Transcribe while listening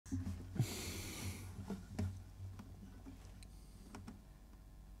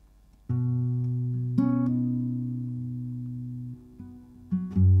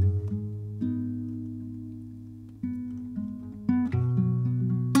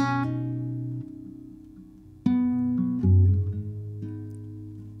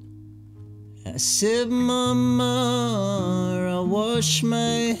said, Mama, I wash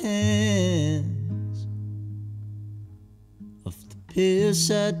my hands of the piss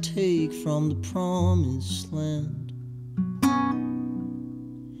I take from the promised land.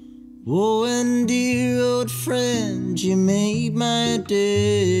 Oh, and dear old friend, you made my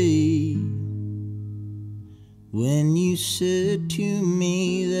day when you said to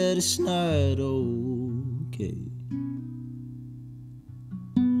me that it's not okay.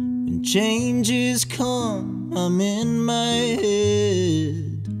 When changes come, I'm in my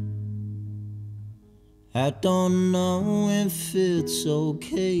head. I don't know if it's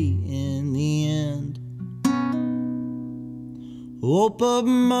okay in the end. Oh, but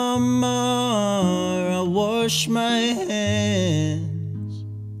Mama, I wash my hands.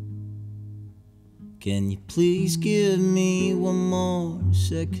 Can you please give me one more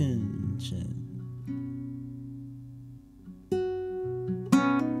second chance?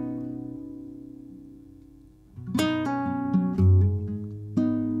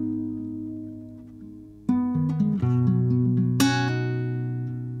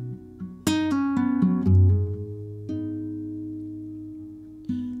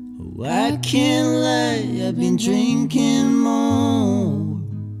 I can't lie, I've been drinking more.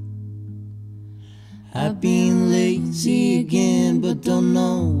 I've been lazy again, but don't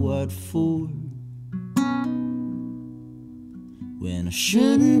know what for. When I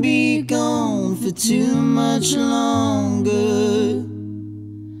shouldn't be gone for too much longer.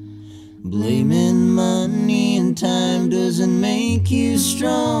 Blaming money and time doesn't make you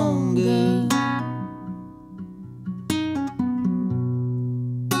stronger.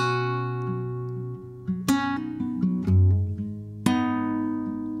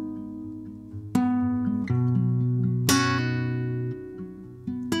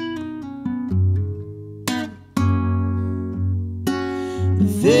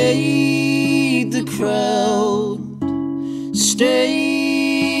 Evade the crowd,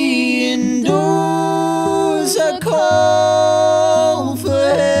 stay indoors. I call for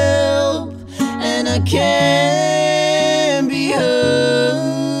help and I can't be heard.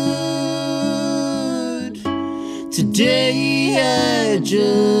 Today I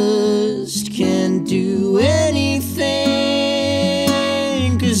just can't do anything,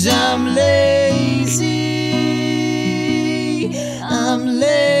 'cause I'm lazy. I'm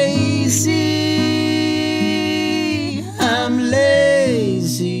lazy, I'm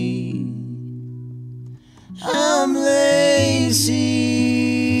lazy, I'm lazy.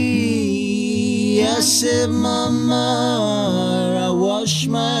 I said, Mama, I wash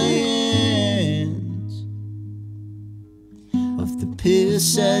my hands of the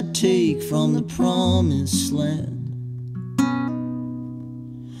piss I take from the promised land.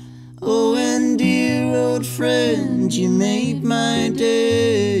 Oh, and dear old friend, you made my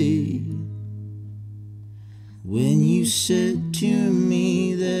day when you said to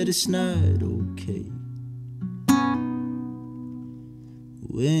me that it's not okay.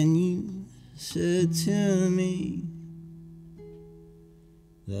 When you said to me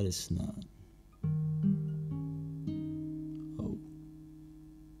that it's not